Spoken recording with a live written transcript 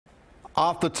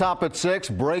Off the top at 6,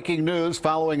 breaking news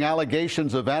following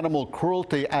allegations of animal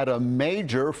cruelty at a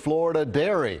major Florida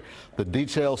dairy. The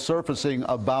details surfacing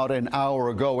about an hour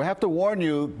ago. We have to warn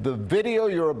you, the video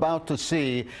you're about to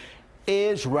see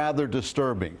is rather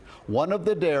disturbing. One of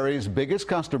the dairy's biggest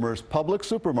customers, Publix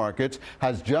supermarkets,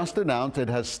 has just announced it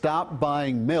has stopped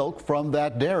buying milk from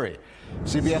that dairy.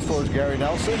 CBS 4's Gary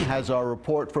Nelson has our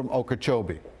report from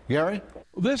Okeechobee. Gary?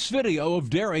 This video of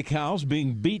dairy cows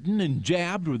being beaten and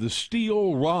jabbed with a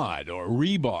steel rod or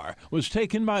rebar was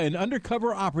taken by an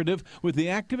undercover operative with the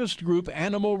activist group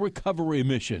Animal Recovery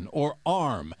Mission, or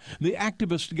ARM. The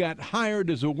activist got hired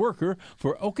as a worker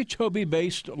for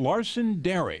Okeechobee-based Larson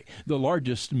Dairy, the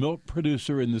largest milk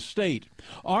producer in the state.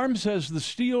 ARM says the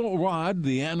steel rod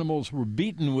the animals were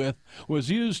beaten with was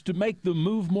used to make them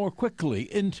move more quickly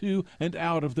into and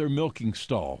out of their milking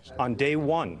stalls. On day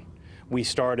one, we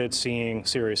started seeing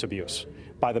serious abuse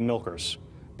by the milkers,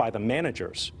 by the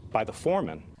managers, by the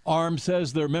foremen. ARM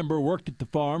says their member worked at the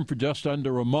farm for just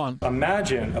under a month.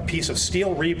 Imagine a piece of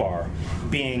steel rebar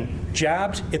being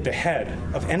jabbed at the head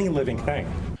of any living thing.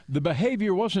 The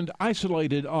behavior wasn't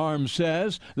isolated, ARM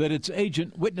says, that its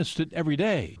agent witnessed it every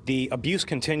day. The abuse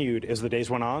continued as the days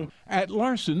went on. At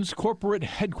Larson's corporate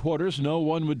headquarters, no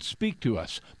one would speak to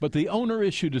us, but the owner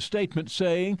issued a statement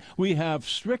saying, "We have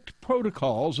strict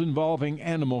protocols involving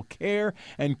animal care,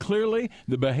 and clearly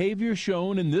the behavior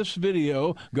shown in this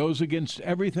video goes against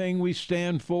everything we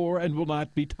stand for and will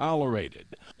not be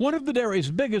tolerated." One of the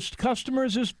dairy's biggest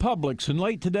customers is Publix, and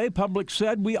late today Publix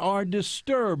said, "We are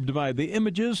disturbed by the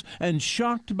images and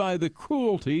shocked by the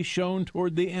cruelty shown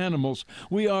toward the animals.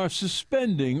 We are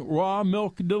suspending raw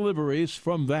milk deliveries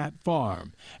from that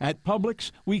farm. At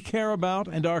Publix, we care about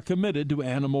and are committed to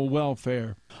animal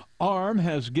welfare." ARM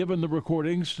has given the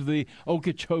recordings to the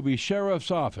Okeechobee Sheriff's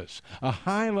Office. A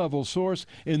high-level source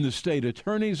in the state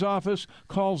attorney's office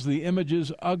calls the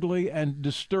images ugly and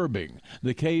disturbing.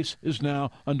 The case is now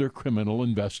under criminal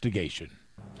investigation.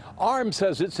 ARM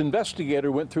says its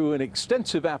investigator went through an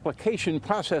extensive application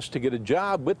process to get a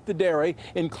job with the dairy,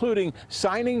 including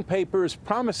signing papers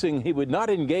promising he would not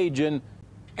engage in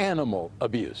animal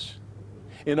abuse.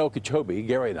 In Okeechobee,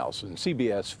 Gary Nelson,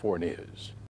 CBS 4 News.